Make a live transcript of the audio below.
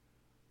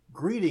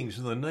Greetings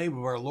in the name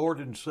of our Lord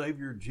and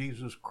Savior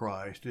Jesus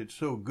Christ. It's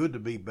so good to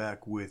be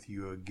back with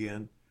you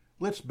again.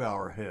 Let's bow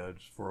our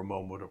heads for a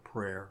moment of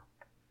prayer.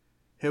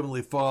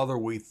 Heavenly Father,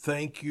 we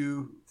thank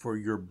you for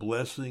your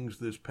blessings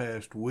this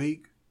past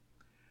week.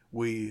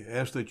 We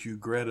ask that you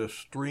grant us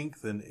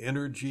strength and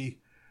energy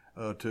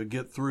to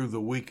get through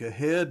the week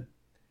ahead.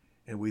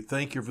 And we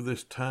thank you for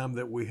this time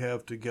that we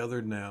have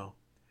together now.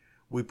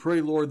 We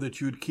pray, Lord,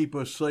 that you'd keep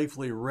us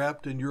safely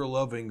wrapped in your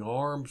loving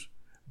arms.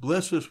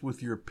 Bless us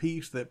with your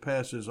peace that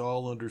passes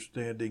all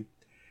understanding,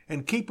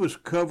 and keep us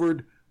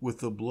covered with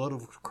the blood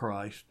of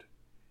Christ.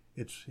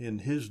 It's in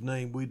his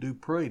name we do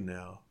pray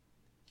now.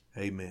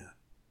 Amen.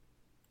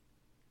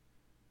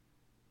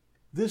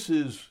 This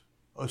is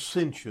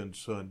Ascension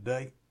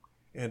Sunday,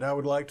 and I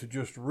would like to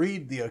just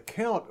read the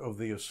account of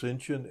the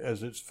Ascension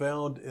as it's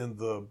found in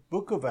the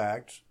book of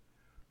Acts,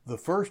 the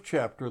first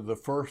chapter, the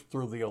 1st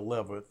through the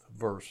 11th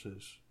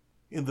verses.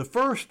 In the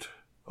first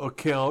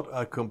account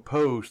I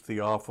composed,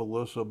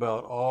 Theophilus,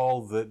 about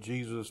all that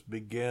Jesus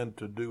began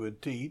to do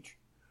and teach,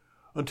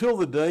 until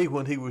the day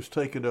when he was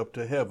taken up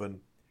to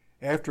heaven,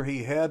 after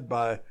he had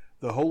by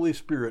the Holy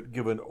Spirit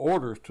given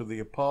orders to the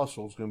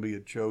apostles whom he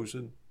had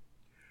chosen.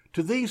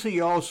 To these he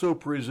also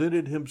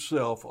presented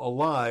himself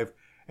alive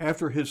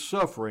after his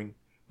suffering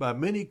by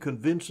many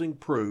convincing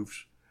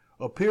proofs,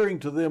 appearing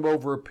to them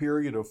over a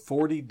period of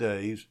 40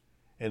 days,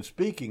 and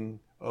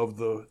speaking of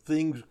the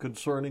things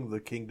concerning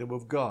the kingdom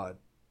of God.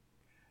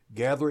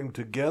 Gathering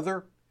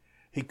together,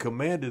 he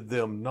commanded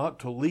them not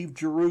to leave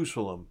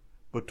Jerusalem,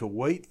 but to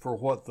wait for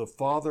what the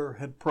Father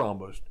had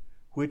promised,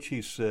 which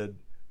he said,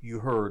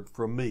 "You heard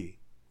from me.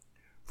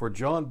 For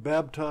John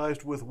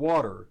baptized with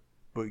water,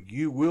 but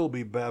you will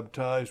be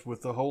baptized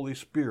with the Holy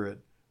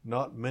Spirit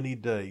not many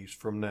days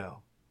from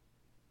now."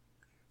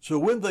 So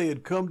when they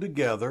had come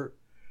together,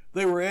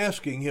 they were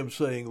asking him,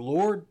 saying,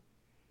 "Lord,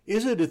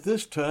 is it at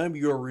this time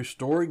you are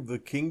restoring the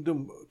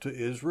kingdom to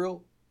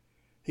Israel?"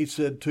 He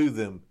said to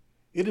them,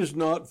 "It is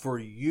not for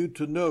you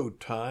to know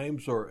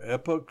times or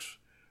epochs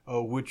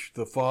which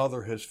the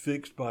Father has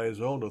fixed by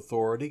his own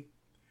authority,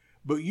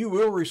 but you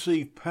will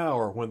receive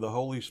power when the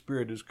Holy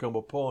Spirit is come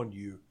upon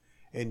you,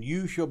 and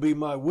you shall be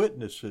my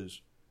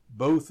witnesses,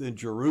 both in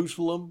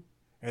Jerusalem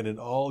and in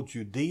all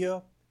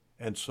Judea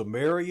and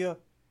Samaria,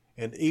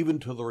 and even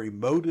to the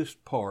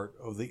remotest part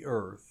of the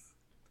earth."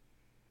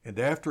 And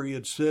after he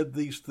had said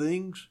these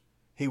things,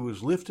 he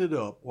was lifted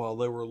up while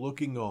they were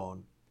looking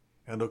on,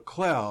 and a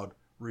cloud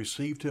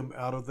received him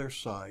out of their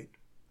sight.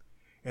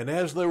 And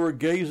as they were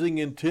gazing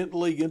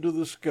intently into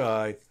the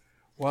sky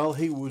while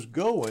he was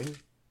going,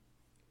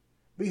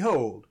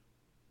 behold,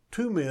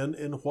 2 men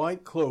in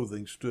white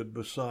clothing stood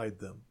beside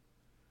them.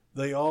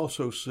 They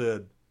also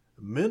said,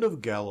 "Men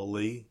of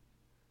Galilee,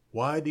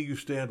 why do you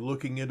stand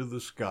looking into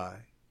the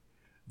sky?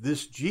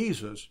 This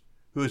Jesus,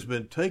 who has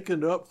been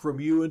taken up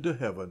from you into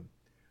heaven,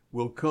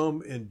 will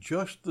come in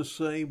just the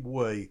same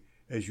way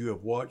as you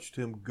have watched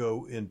him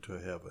go into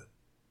heaven."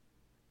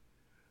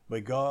 May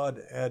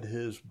God add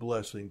his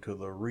blessing to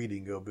the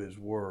reading of his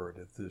word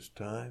at this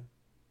time.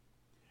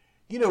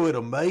 You know, it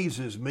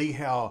amazes me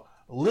how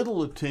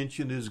little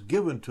attention is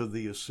given to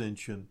the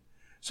Ascension,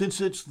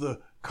 since it's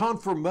the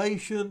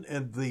confirmation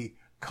and the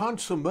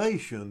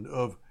consummation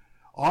of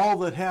all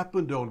that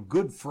happened on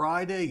Good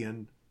Friday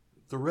and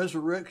the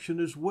resurrection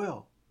as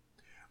well.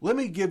 Let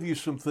me give you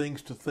some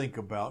things to think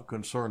about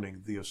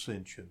concerning the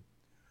Ascension.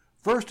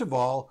 First of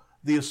all,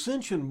 the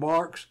Ascension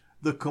marks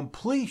the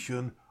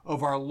completion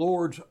of our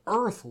Lord's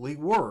earthly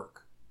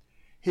work.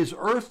 His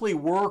earthly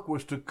work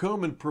was to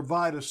come and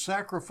provide a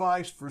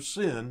sacrifice for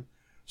sin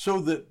so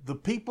that the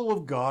people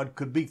of God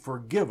could be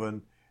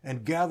forgiven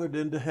and gathered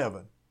into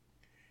heaven.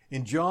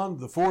 In John,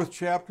 the 4th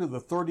chapter, the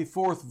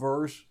 34th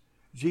verse,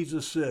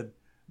 Jesus said,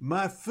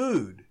 "My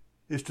food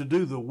is to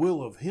do the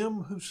will of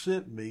him who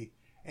sent me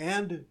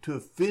and to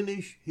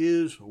finish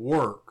his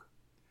work."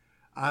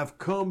 I've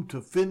come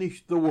to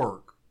finish the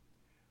work.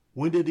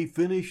 When did he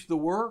finish the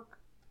work?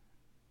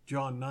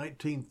 John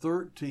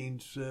 19:13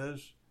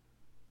 says,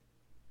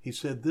 he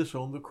said this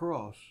on the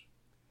cross,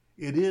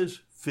 "It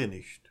is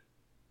finished."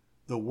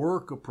 The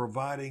work of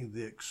providing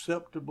the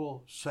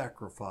acceptable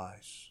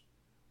sacrifice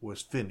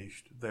was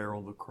finished there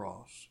on the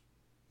cross.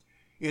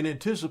 In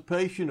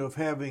anticipation of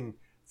having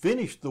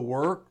finished the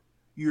work,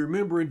 you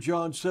remember in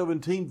John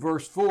 17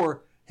 verse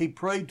 4, he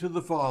prayed to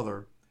the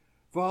Father,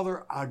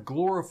 "Father, I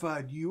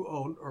glorified you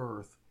on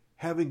earth,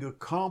 having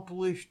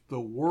accomplished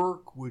the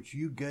work which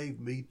you gave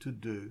me to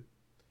do."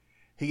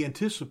 He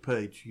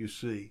anticipates, you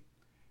see,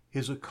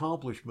 his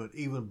accomplishment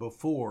even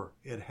before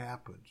it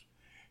happens.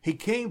 He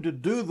came to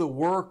do the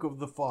work of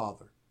the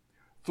Father.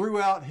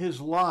 Throughout his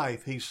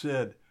life, he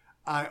said,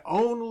 "I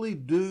only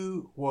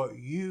do what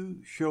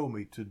you show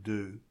me to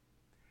do,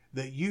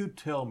 that you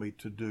tell me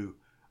to do.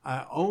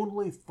 I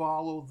only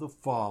follow the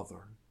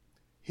Father,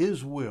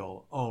 his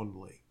will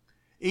only."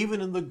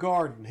 Even in the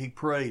garden, he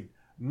prayed,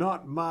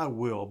 "Not my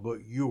will,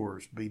 but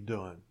yours be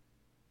done."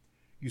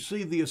 You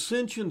see, the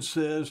Ascension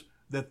says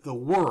that the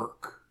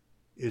work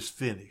is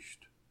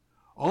finished.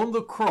 On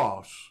the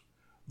cross,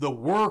 The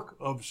work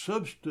of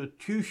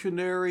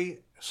substitutionary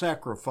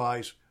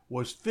sacrifice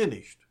was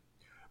finished,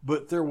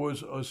 but there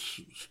was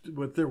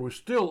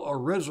still a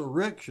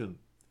resurrection.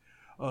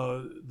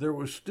 There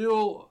was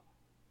still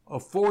a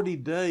 40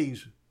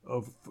 days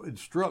of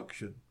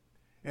instruction,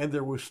 and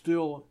there was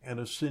still an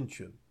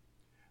ascension.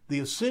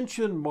 The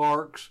ascension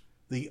marks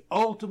the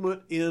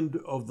ultimate end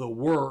of the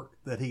work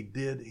that he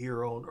did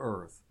here on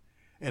earth.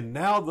 And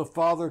now the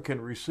Father can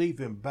receive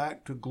him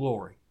back to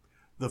glory.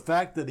 The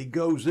fact that he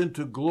goes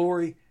into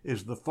glory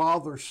is the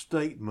Father's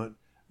statement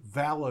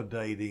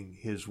validating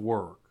his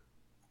work.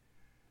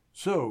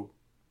 So,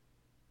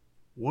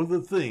 one of the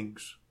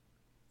things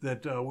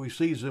that we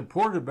see is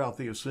important about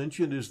the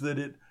ascension is that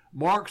it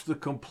marks the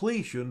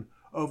completion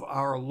of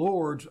our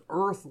Lord's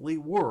earthly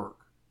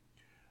work.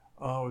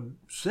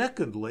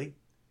 Secondly,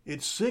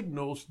 it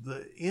signals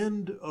the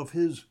end of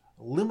his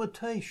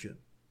limitation.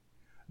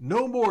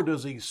 No more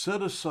does he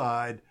set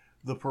aside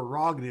the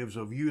prerogatives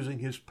of using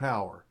his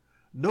power.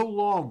 No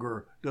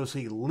longer does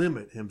he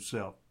limit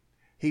himself.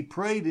 He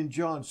prayed in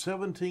John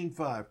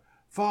 17:5,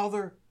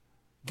 Father,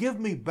 give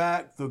me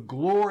back the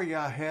glory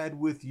I had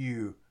with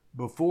you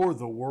before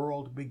the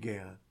world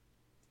began.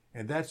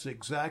 And that's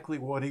exactly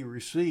what he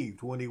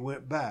received when he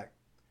went back.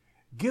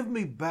 Give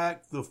me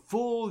back the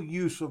full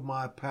use of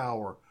my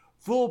power,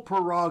 full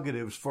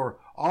prerogatives for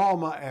all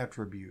my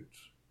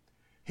attributes.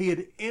 He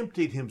had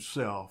emptied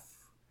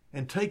himself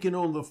and taken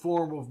on the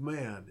form of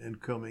man in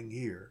coming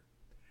here.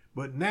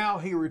 But now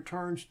he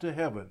returns to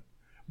heaven.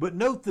 But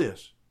note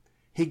this,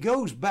 he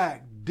goes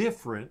back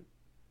different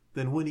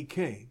than when he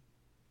came.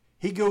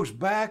 He goes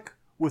back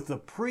with the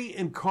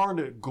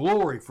pre-incarnate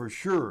glory for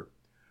sure,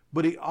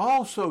 but he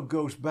also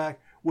goes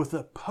back with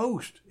a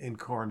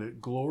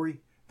post-incarnate glory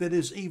that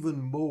is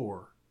even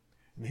more.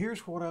 And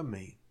here's what I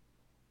mean.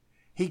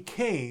 He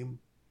came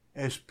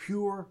as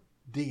pure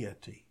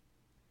deity.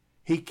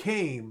 He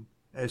came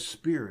as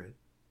spirit.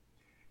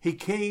 He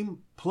came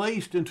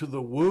placed into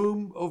the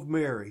womb of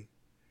Mary,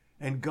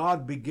 and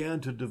God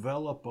began to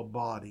develop a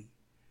body.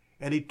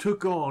 And he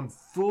took on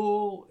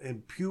full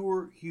and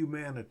pure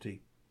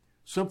humanity,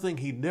 something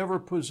he never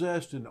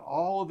possessed in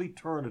all of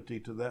eternity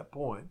to that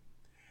point.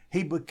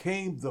 He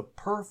became the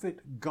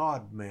perfect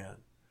God-man.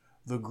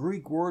 The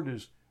Greek word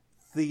is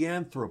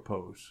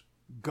theanthropos,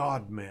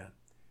 God-man.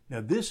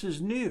 Now this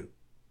is new.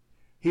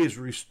 He is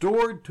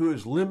restored to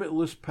his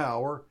limitless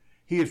power.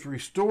 He is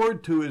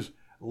restored to his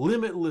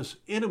limitless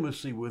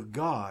intimacy with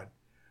God,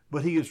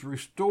 but he is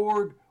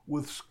restored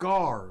with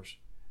scars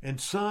and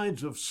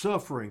signs of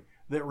suffering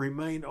that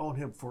remain on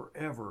him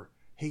forever.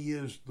 He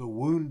is the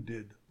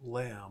wounded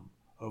Lamb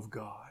of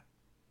God.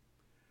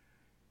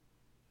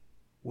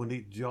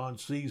 When John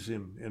sees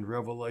him in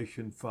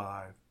Revelation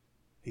 5,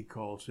 he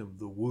calls him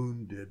the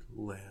wounded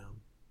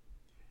Lamb.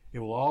 It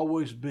will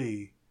always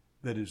be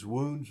that his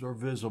wounds are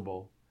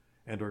visible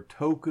and are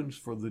tokens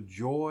for the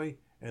joy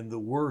and the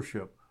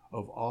worship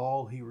of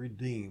all he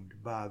redeemed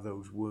by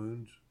those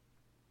wounds.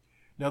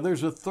 Now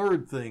there's a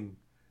third thing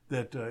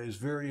that is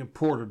very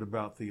important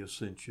about the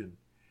ascension.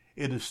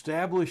 It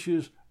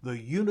establishes the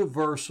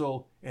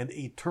universal and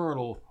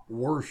eternal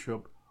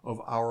worship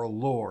of our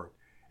Lord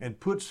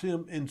and puts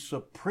him in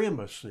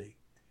supremacy.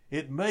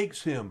 It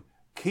makes him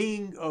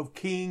King of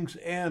kings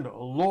and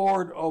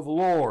Lord of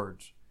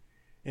lords.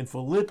 In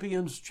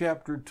Philippians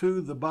chapter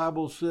 2, the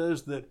Bible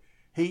says that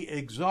he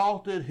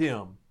exalted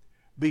him,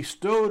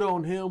 bestowed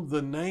on him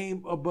the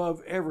name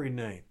above every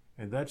name,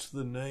 and that's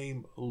the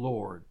name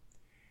Lord.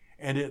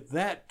 And at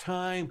that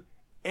time,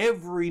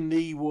 every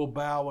knee will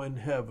bow in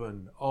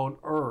heaven, on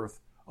earth,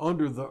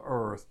 under the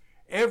earth.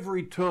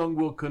 Every tongue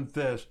will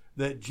confess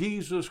that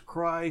Jesus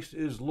Christ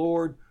is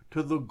Lord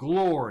to the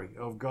glory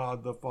of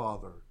God the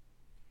Father.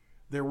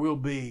 There will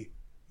be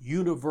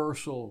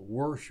universal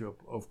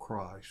worship of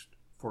Christ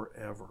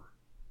forever.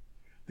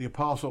 The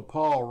Apostle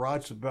Paul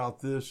writes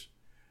about this,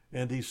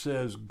 and he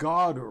says,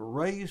 God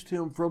raised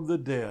him from the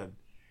dead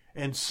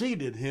and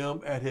seated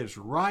him at his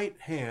right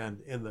hand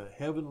in the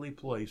heavenly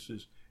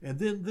places. And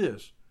then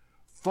this,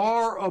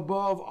 far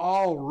above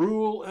all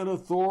rule and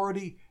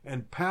authority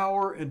and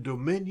power and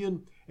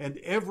dominion and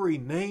every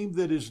name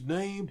that is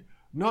named,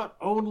 not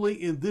only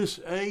in this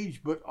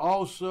age, but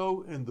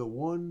also in the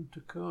one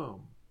to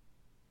come.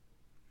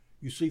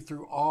 You see,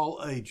 through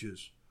all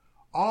ages,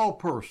 all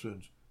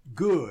persons,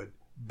 good,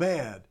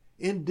 bad,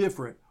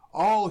 indifferent,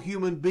 all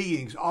human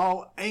beings,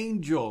 all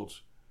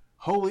angels,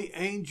 holy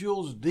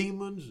angels,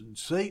 demons, and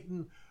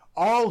Satan,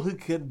 all who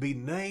can be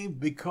named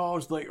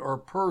because they are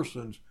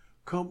persons,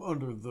 come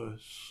under the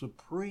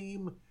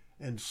supreme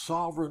and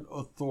sovereign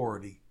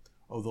authority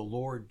of the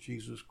Lord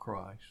Jesus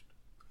Christ.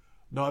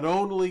 Not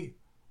only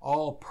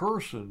all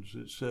persons,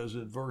 it says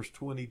in verse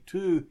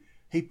 22,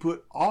 he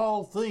put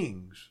all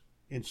things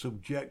in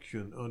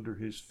subjection under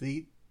his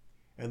feet,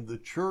 and the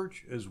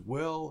church as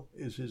well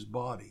as his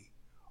body,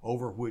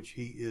 over which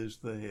he is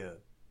the head.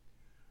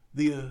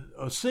 The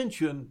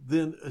ascension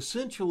then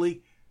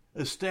essentially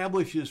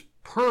establishes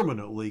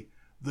permanently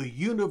the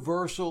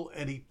universal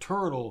and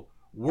eternal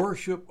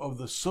worship of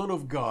the Son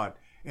of God,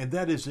 and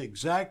that is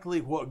exactly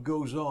what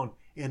goes on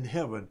in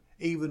heaven,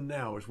 even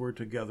now as we're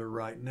together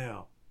right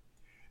now.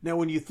 Now,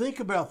 when you think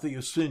about the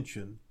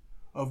ascension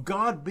of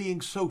God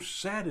being so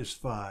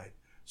satisfied,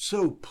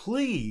 so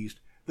pleased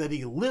that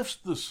he lifts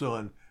the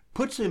Son,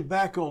 puts him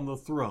back on the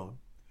throne,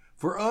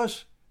 for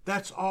us,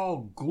 that's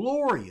all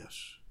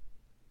glorious.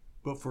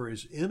 But for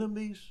his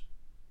enemies,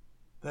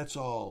 that's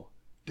all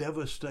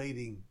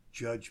devastating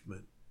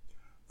judgment.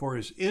 For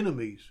his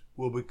enemies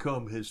will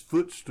become his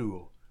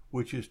footstool,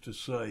 which is to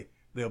say,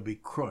 they'll be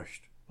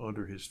crushed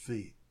under his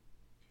feet.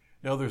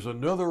 Now, there's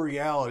another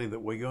reality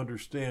that we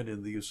understand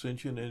in the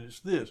ascension, and it's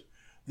this.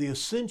 The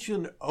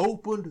ascension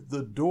opened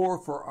the door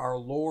for our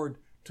Lord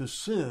to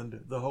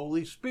send the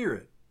Holy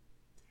Spirit.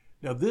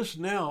 Now, this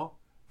now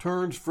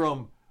turns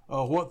from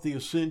what the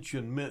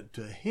ascension meant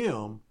to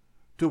him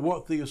to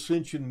what the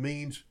ascension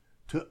means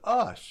to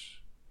us.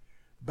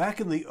 Back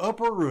in the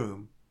upper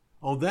room,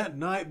 on that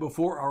night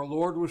before our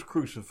Lord was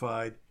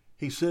crucified,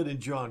 he said in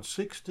John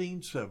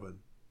 16:7,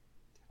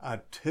 I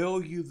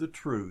tell you the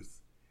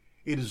truth,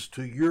 it is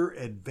to your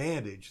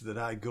advantage that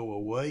I go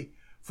away,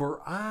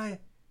 for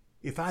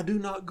if I do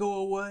not go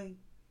away,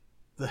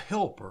 the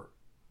Helper,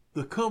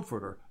 the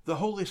Comforter, the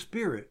Holy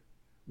Spirit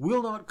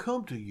will not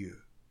come to you.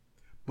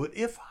 But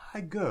if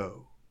I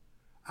go,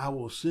 I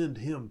will send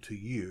him to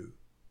you.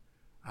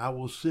 I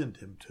will send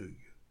him to you.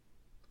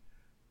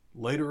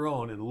 Later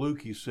on in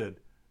Luke, he said,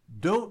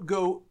 don't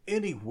go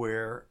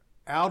anywhere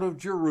out of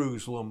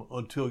Jerusalem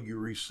until you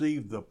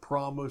receive the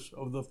promise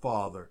of the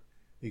Father.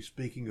 He's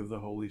speaking of the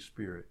Holy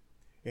Spirit.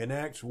 In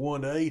Acts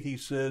 1:8, he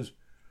says,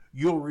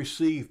 you'll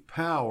receive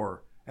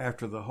power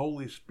after the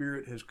Holy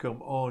Spirit has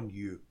come on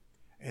you,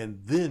 and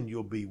then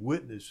you'll be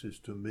witnesses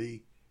to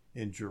me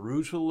in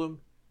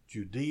Jerusalem,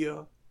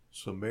 Judea,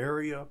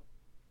 Samaria,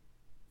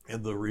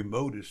 and the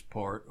remotest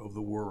part of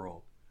the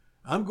world.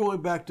 I'm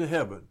going back to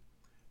heaven.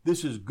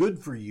 This is good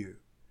for you.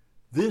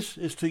 This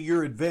is to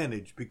your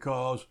advantage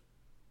because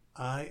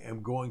I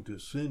am going to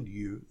send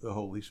you the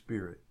Holy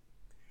Spirit.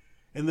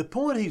 And the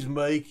point he's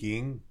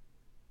making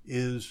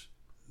is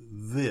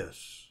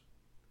this.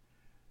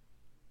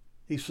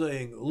 He's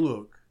saying,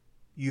 look,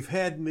 you've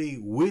had me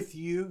with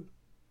you,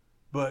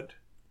 but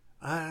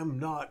I am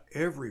not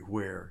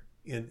everywhere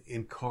in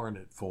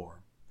incarnate form.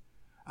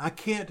 I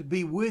can't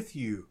be with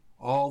you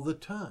all the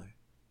time.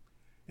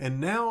 And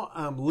now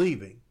I'm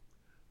leaving.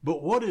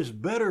 But what is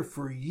better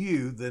for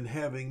you than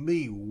having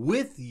me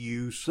with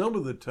you some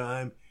of the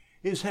time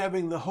is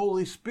having the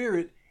Holy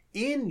Spirit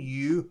in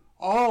you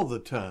all the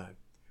time,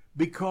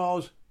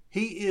 because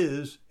he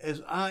is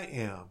as I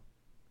am.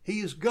 He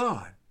is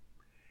God,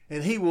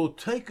 and he will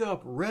take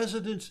up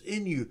residence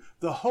in you.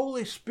 The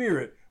Holy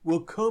Spirit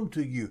will come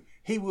to you.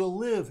 He will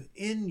live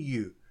in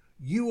you.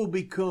 You will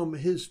become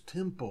his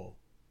temple.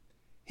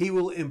 He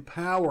will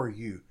empower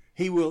you.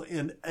 He will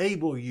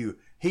enable you.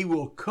 He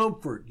will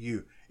comfort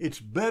you. It's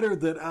better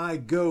that I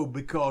go,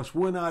 because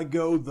when I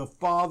go, the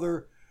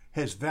Father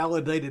has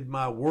validated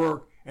my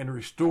work and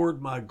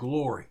restored my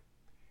glory.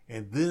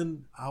 And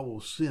then I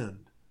will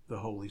send the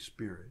Holy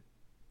Spirit.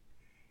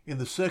 In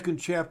the 2nd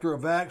chapter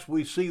of Acts,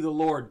 we see the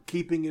Lord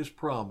keeping his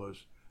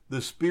promise.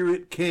 The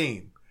Spirit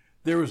came.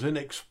 There was an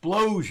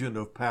explosion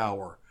of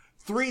power.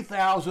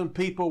 3,000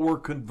 people were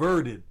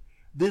converted.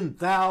 Then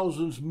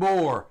thousands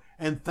more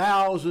and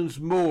thousands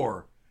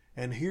more.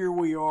 And here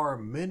we are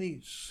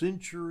many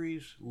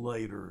centuries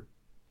later,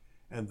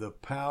 and the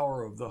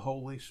power of the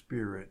Holy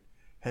Spirit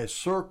has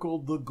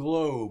circled the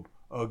globe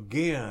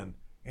again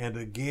and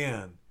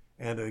again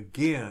and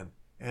again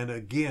and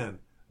again,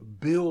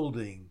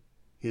 building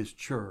his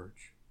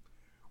church.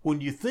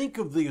 When you think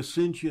of the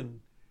ascension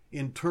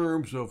in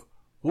terms of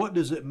what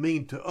does it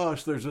mean to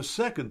us, there's a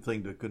second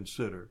thing to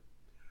consider.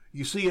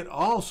 You see, it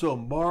also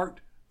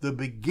marked the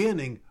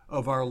beginning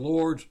of our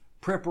Lord's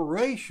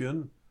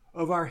preparation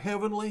of our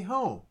heavenly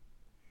home.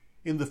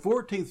 In the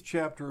 14th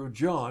chapter of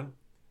John,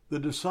 the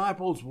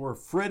disciples were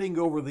fretting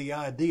over the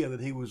idea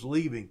that he was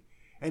leaving.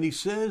 And he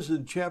says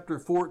in chapter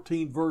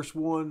 14, verse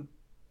 1,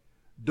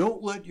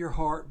 don't let your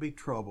heart be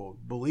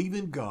troubled. Believe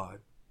in God.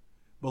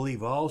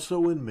 Believe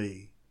also in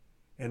me.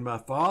 In my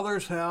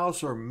Father's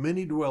house are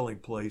many dwelling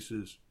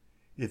places.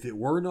 If it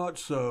were not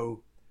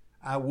so,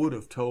 I would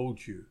have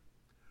told you.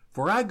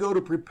 For I go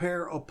to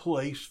prepare a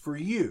place for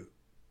you.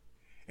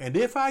 And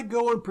if I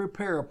go and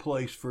prepare a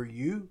place for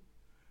you,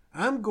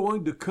 I'm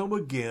going to come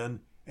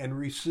again and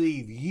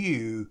receive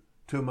you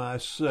to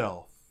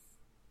myself.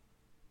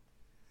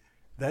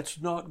 That's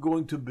not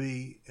going to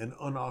be an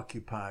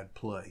unoccupied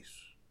place.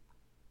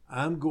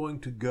 I'm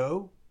going to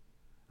go,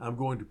 I'm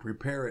going to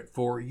prepare it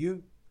for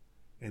you,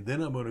 and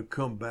then I'm going to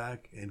come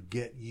back and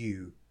get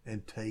you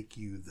and take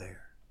you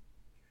there.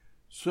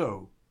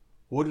 So,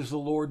 what is the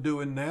Lord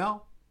doing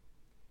now?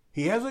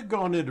 He hasn't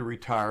gone into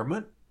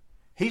retirement.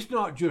 He's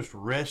not just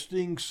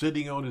resting,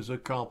 sitting on his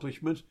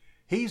accomplishments.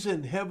 He's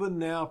in heaven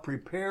now,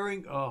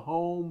 preparing a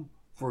home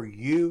for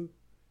you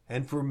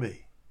and for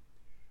me.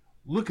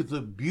 Look at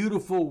the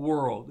beautiful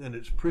world in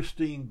its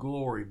pristine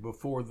glory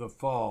before the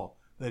fall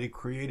that he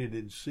created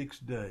in 6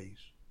 days.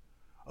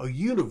 A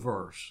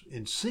universe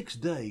in 6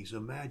 days,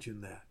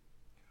 imagine that.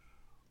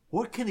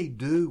 what can he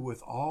do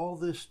with all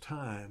this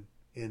time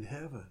in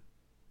heaven?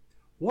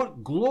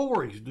 What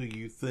glories do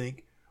you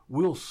think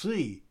we'll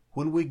see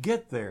when we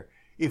get there?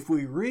 If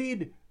we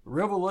read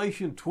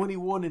Revelation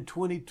 21 and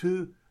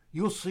 22,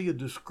 you'll see a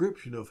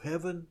description of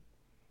heaven,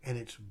 and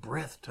it's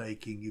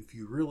breathtaking if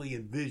you really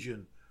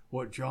envision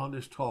what John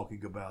is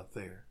talking about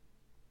there.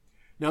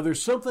 Now,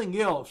 there's something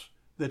else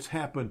that's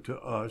happened to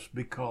us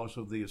because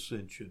of the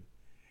ascension.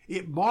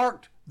 It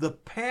marked the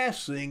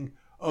passing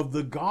of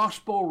the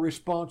gospel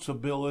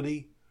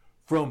responsibility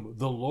from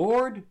the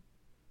Lord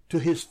to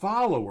his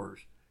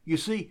followers. You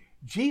see,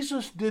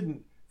 Jesus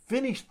didn't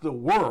finish the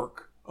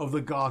work of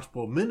the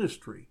gospel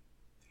ministry.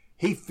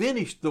 He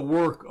finished the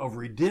work of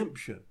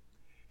redemption.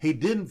 He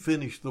didn't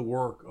finish the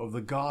work of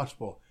the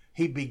gospel.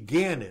 He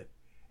began it.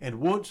 And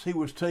once he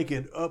was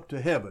taken up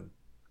to heaven,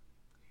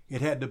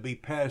 it had to be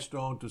passed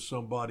on to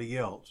somebody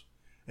else.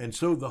 And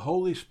so the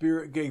Holy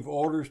Spirit gave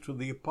orders to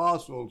the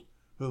apostles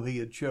whom he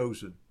had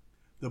chosen.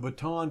 The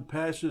baton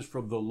passes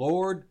from the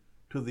Lord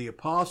to the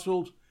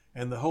apostles,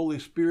 and the Holy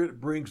Spirit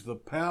brings the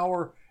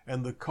power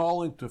and the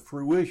calling to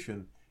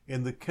fruition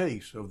in the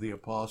case of the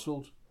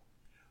apostles.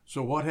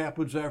 So what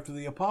happens after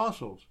the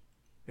apostles?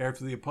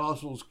 After the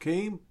apostles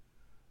came,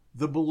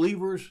 the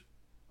believers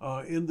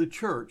in the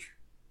church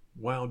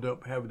wound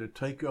up having to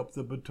take up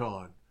the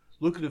baton.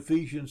 Look at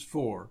Ephesians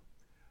 4,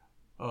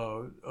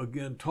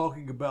 again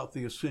talking about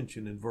the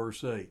ascension in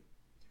verse 8.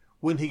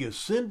 When he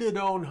ascended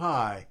on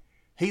high,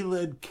 he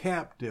led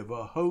captive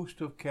a host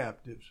of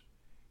captives.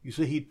 You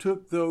see, he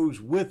took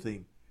those with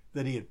him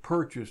that he had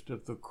purchased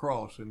at the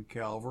cross in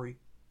Calvary,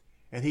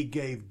 and he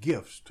gave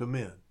gifts to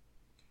men.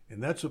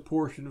 And that's a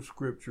portion of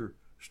Scripture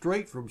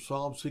straight from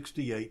Psalm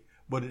 68,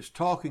 but it's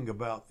talking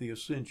about the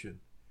ascension.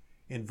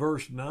 In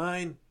verse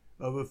 9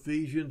 of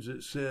Ephesians,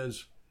 it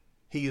says,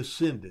 he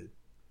ascended.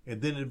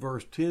 And then in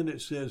verse 10,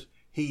 it says,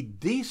 he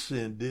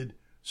descended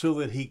so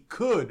that he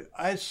could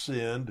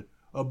ascend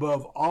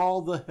above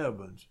all the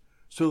heavens,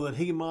 so that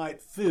he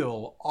might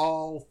fill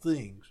all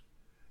things.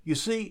 You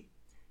see,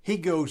 he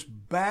goes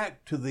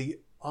back to the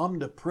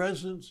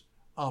omnipresence,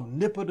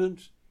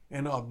 omnipotence,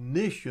 and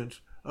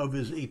omniscience of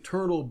his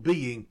eternal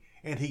being,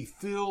 and he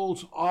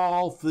fills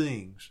all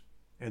things.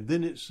 And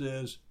then it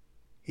says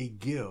he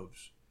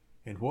gives.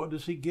 And what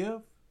does he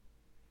give?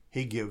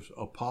 He gives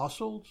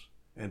apostles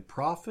and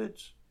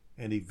prophets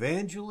and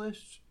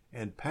evangelists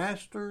and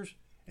pastors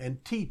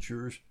and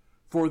teachers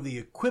for the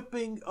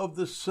equipping of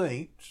the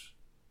saints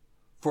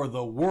for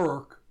the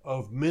work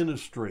of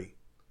ministry,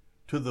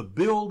 to the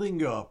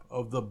building up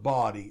of the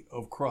body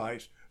of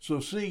Christ.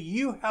 So see,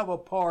 you have a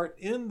part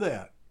in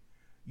that.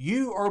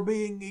 You are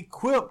being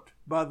equipped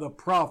by the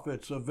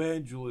prophets,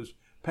 evangelists,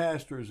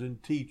 pastors,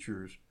 and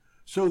teachers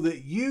so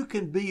that you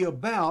can be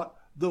about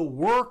the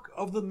work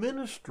of the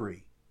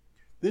ministry.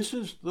 This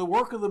is the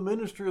work of the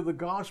ministry of the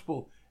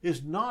gospel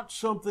is not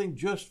something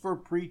just for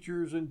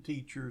preachers and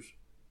teachers.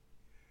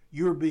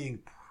 You're being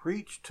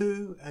preached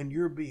to and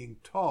you're being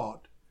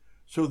taught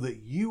so that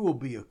you will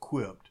be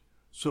equipped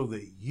so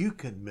that you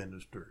can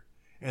minister.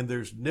 And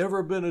there's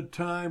never been a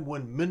time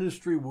when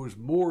ministry was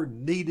more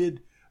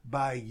needed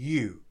by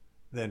you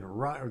than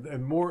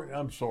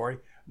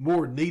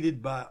more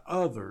needed by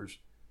others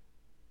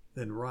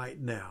than right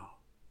now.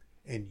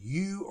 And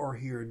you are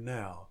here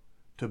now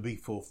to be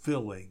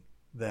fulfilling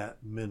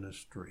that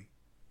ministry.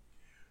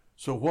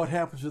 So what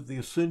happens at the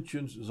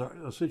ascensions?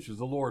 The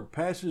Lord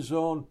passes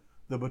on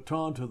the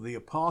baton to the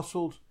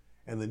apostles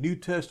and the New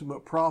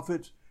Testament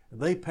prophets, and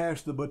they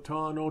pass the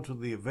baton on to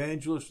the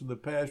evangelists and the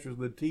pastors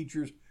and the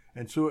teachers,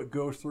 and so it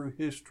goes through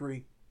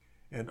history,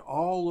 and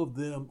all of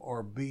them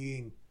are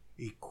being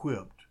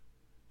equipped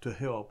to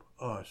help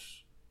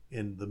us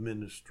in the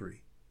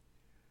ministry.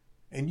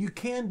 And you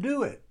can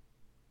do it.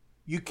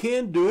 You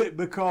can do it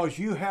because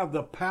you have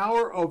the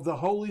power of the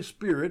Holy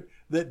Spirit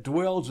that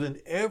dwells in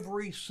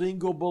every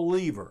single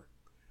believer.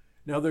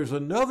 Now, there's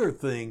another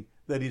thing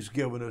that He's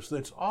given us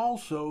that's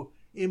also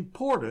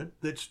important,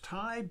 that's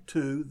tied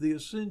to the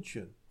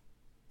ascension.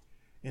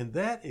 And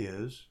that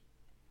is,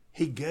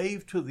 He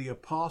gave to the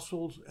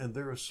apostles and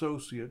their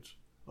associates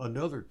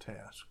another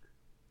task.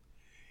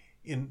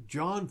 In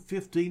John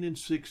 15 and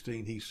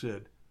 16, He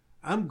said,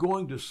 I'm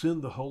going to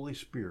send the Holy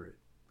Spirit.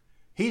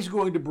 He's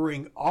going to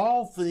bring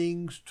all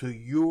things to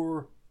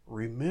your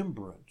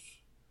remembrance,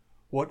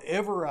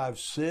 whatever I've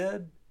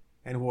said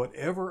and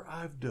whatever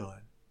I've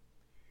done.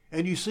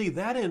 And you see,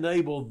 that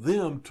enabled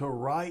them to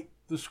write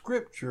the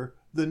Scripture,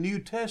 the New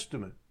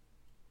Testament.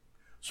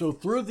 So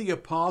through the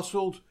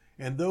apostles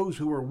and those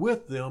who were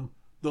with them,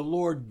 the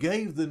Lord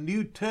gave the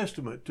New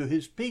Testament to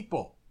His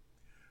people.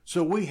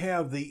 So we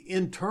have the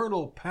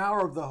internal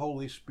power of the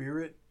Holy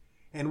Spirit,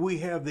 and we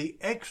have the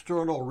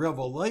external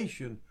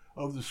revelation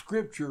of the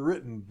Scripture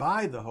written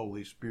by the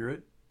Holy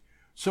Spirit.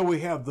 So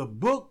we have the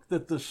book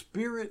that the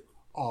Spirit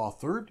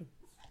authored,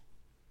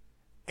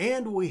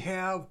 and we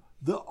have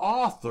the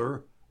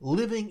author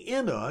living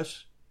in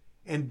us,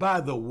 and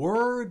by the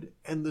Word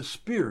and the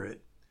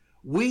Spirit,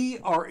 we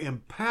are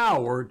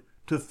empowered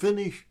to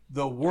finish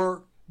the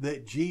work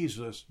that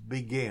Jesus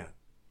began.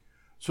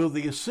 So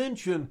the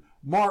ascension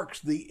marks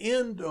the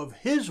end of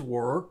his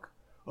work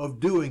of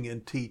doing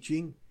and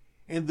teaching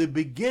and the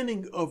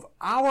beginning of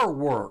our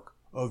work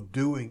of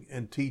doing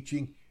and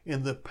teaching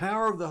in the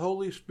power of the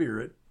Holy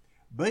Spirit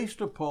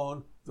based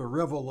upon the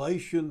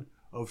revelation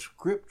of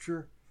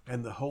Scripture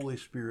and the Holy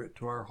Spirit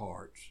to our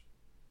hearts.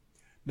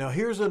 Now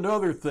here's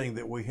another thing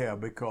that we have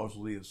because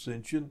of the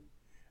ascension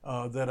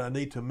that I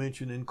need to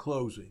mention in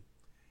closing.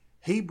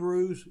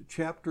 Hebrews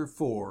chapter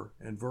 4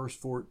 and verse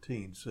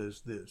 14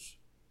 says this: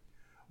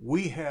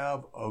 "We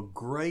have a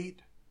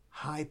great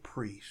high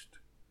priest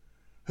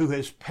who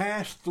has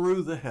passed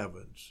through the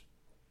heavens."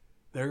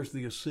 There's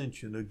the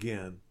ascension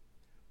again.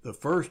 The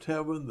first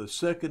heaven, the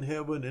second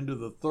heaven, into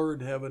the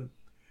third heaven.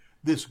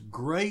 This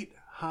great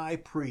high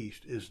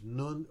priest is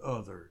none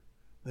other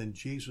than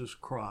Jesus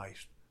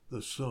Christ,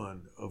 the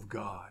Son of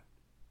God.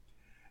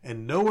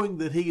 And knowing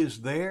that he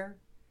is there,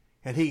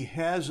 and he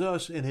has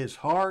us in his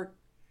heart,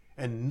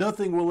 and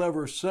nothing will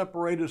ever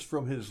separate us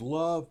from his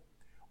love,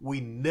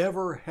 we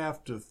never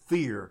have to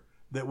fear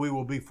that we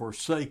will be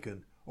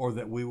forsaken or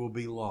that we will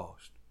be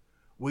lost.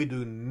 We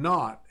do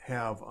not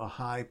have a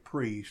high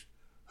priest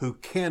who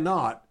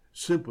cannot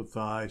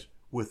sympathize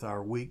with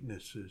our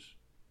weaknesses.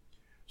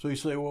 So you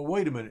say, well,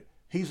 wait a minute.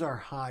 He's our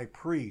high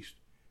priest.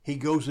 He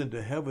goes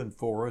into heaven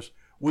for us.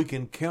 We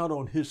can count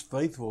on his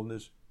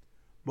faithfulness.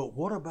 But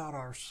what about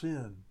our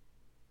sin?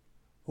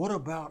 What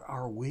about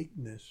our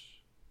weakness?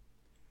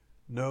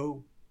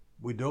 No,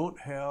 we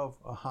don't have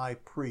a high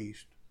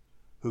priest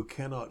who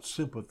cannot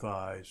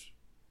sympathize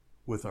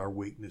with our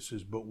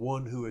weaknesses, but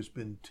one who has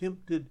been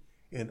tempted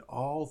in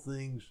all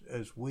things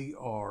as we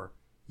are,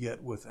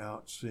 yet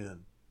without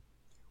sin.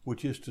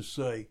 Which is to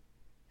say,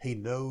 he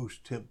knows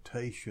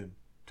temptation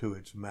to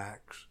its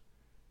max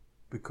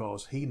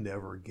because he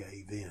never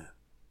gave in.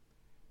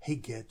 He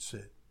gets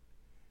it.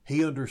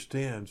 He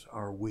understands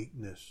our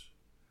weakness.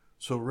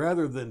 So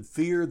rather than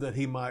fear that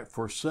he might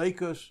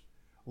forsake us,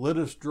 let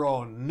us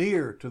draw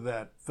near to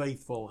that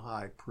faithful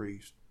high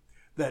priest,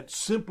 that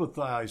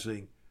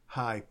sympathizing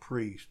high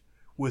priest,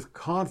 with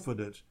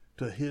confidence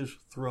to his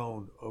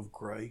throne of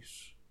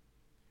grace.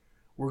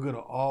 We're going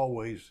to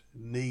always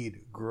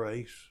need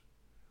grace.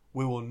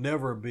 We will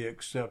never be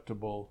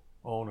acceptable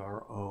on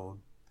our own.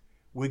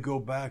 We go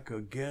back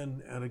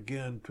again and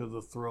again to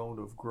the throne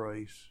of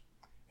grace.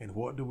 And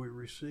what do we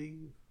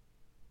receive?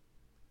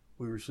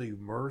 We receive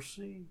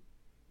mercy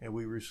and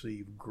we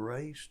receive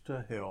grace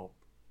to help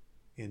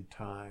in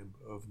time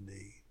of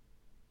need.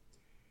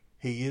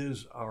 He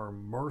is our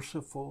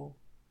merciful,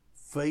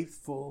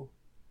 faithful,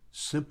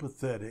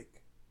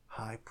 sympathetic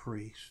high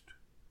priest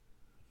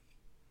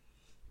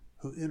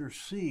who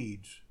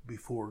intercedes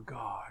before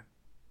God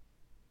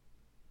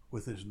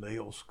with his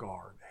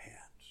nail-scarred hands.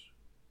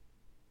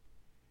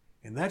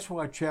 And that's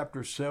why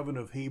chapter 7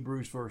 of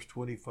Hebrews verse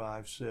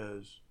 25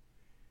 says,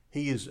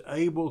 he is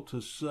able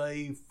to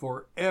save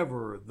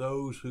forever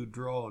those who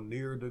draw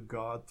near to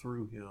God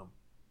through him.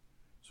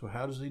 So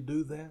how does he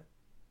do that?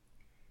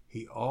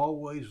 He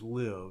always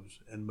lives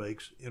and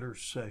makes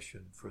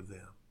intercession for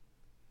them.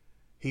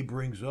 He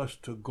brings us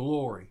to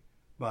glory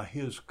by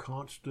his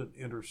constant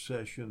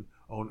intercession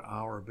on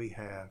our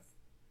behalf.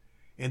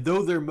 And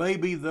though there may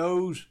be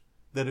those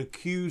that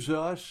accuse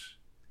us,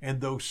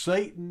 and though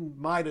Satan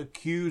might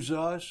accuse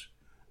us,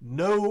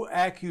 no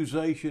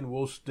accusation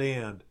will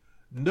stand.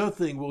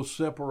 Nothing will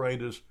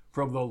separate us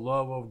from the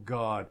love of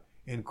God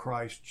in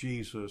Christ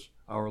Jesus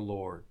our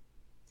Lord.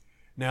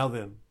 Now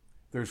then,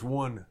 there's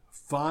one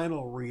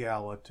final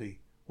reality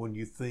when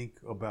you think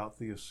about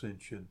the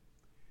ascension,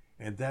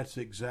 and that's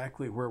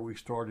exactly where we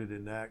started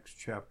in Acts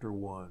chapter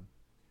 1.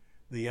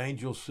 The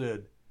angel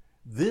said,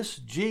 "This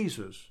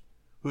Jesus,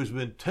 who has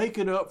been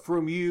taken up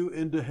from you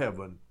into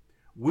heaven,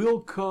 will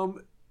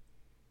come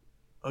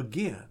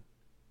again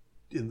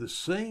in the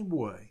same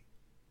way,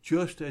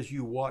 just as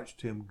you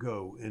watched him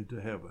go into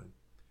heaven."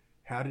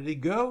 How did he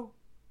go?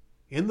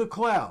 In the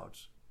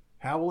clouds.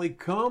 How will he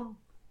come?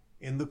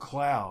 In the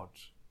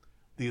clouds.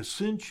 The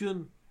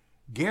ascension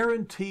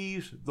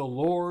guarantees the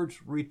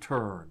Lord's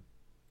return.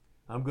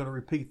 I'm going to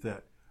repeat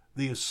that.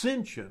 The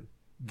ascension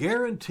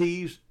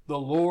guarantees the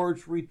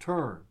Lord's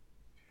return.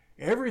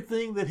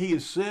 Everything that he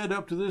has said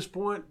up to this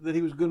point that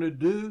he was going to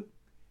do,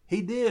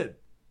 he did.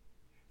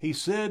 He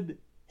said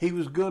he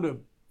was going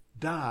to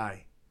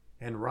die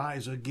and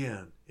rise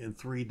again in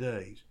 3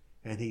 days,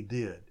 and he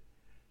did.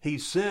 He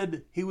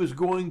said he was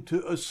going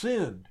to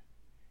ascend,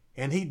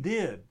 and he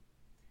did.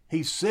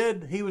 He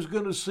said he was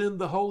going to send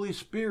the Holy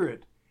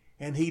Spirit,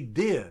 and he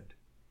did.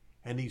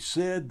 And he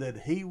said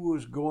that he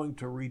was going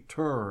to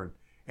return,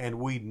 and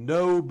we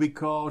know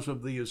because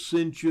of the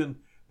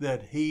ascension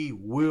that he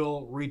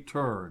will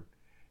return.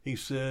 He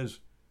says,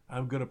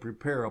 "I'm going to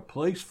prepare a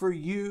place for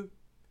you,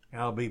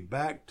 and I'll be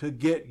back to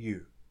get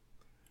you."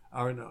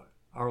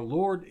 Our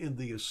Lord in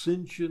the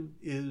ascension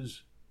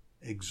is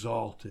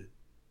exalted.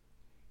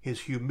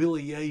 His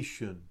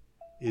humiliation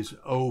is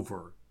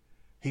over.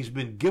 He's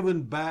been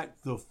given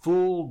back the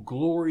full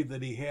glory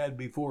that he had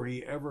before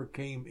he ever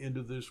came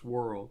into this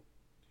world.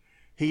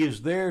 He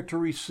is there to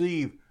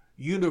receive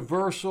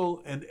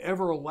universal and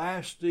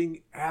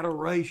everlasting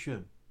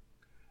adoration.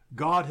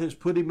 God has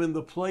put him in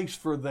the place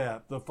for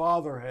that. The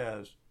Father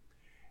has.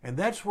 And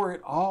that's where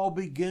it all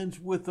begins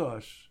with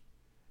us,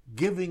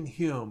 giving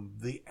him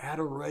the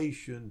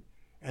adoration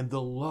and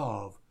the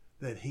love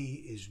that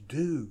he is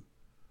due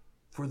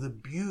for the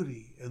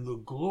beauty and the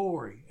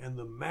glory and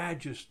the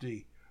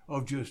majesty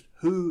of just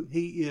who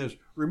he is.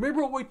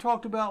 Remember what we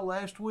talked about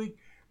last week?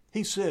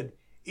 He said,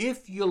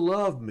 if you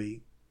love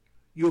me,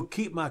 you'll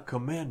keep my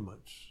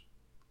commandments.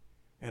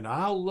 And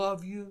I'll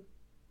love you,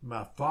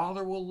 my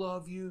Father will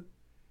love you,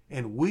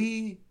 and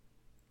we,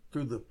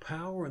 through the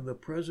power and the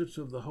presence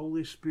of the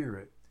Holy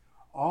Spirit,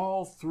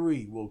 all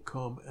three will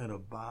come and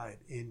abide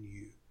in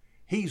you.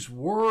 He's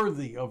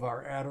worthy of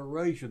our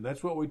adoration.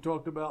 That's what we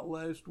talked about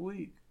last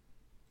week.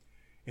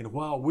 And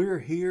while we're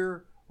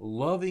here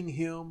loving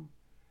him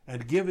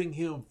and giving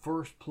him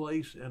first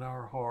place in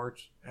our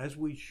hearts, as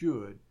we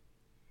should,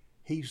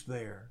 he's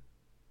there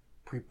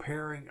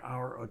preparing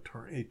our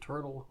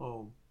eternal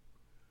home.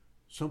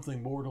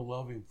 Something more to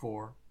love him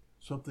for,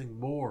 something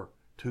more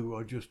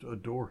to just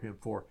adore him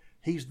for.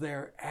 He's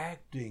there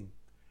acting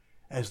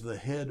as the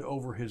head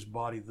over his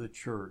body, the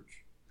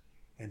church,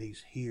 and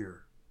he's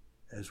here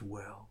as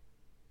well.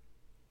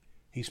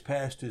 He's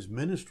passed his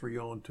ministry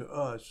on to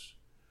us,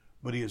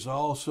 but he has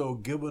also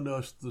given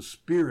us the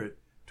Spirit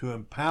to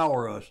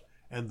empower us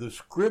and the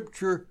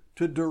Scripture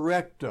to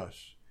direct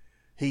us.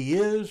 He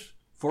is,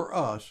 for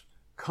us,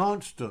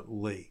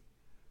 constantly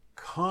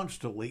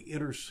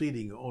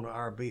interceding on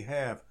our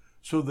behalf,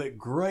 so that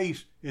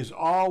grace is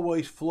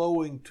always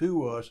flowing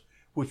to us,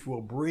 which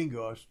will bring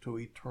us to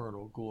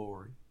eternal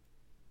glory.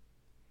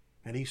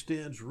 And he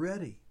stands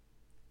ready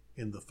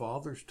in the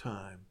Father's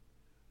time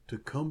to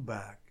come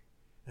back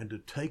and to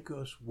take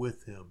us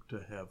with him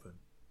to heaven,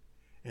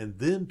 and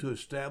then to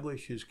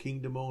establish his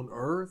kingdom on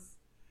earth,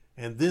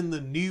 and then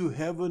the new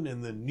heaven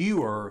and the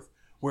new earth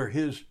where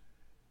his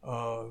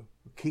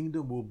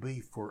kingdom will be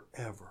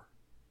forever.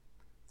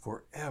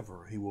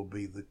 Forever he will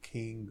be the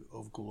King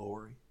of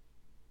glory.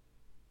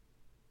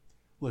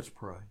 Let's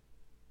pray.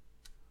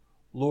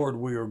 Lord,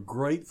 we are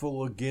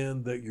grateful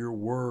again that your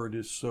word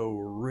is so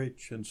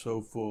rich and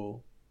so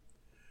full.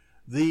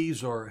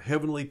 These are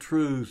heavenly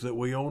truths that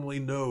we only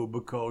know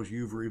because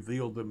you've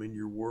revealed them in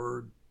your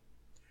word,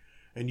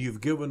 and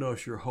you've given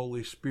us your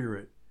Holy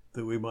Spirit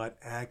that we might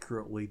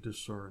accurately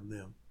discern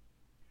them.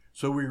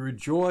 So we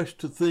rejoice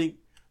to think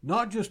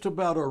not just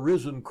about a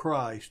risen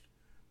Christ,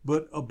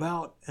 but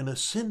about an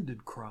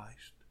ascended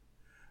Christ.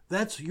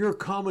 That's your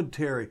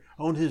commentary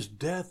on his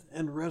death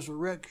and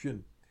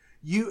resurrection.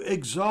 You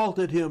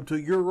exalted him to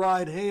your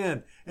right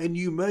hand, and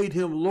you made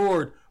him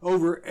Lord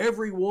over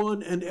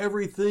everyone and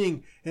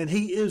everything, and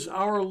he is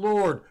our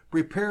Lord,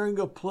 preparing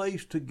a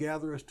place to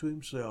gather us to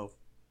himself.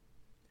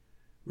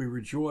 We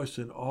rejoice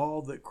in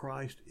all that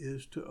Christ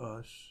is to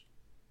us,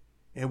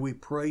 and we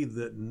pray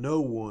that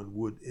no one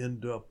would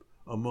end up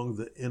among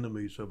the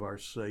enemies of our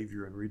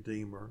Savior and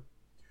Redeemer.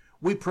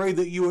 We pray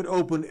that you would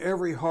open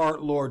every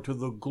heart, Lord, to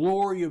the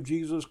glory of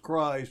Jesus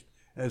Christ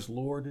as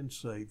Lord and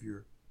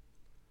Savior.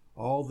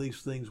 All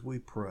these things we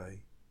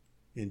pray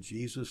in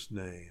Jesus'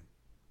 name.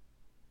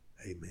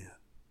 Amen.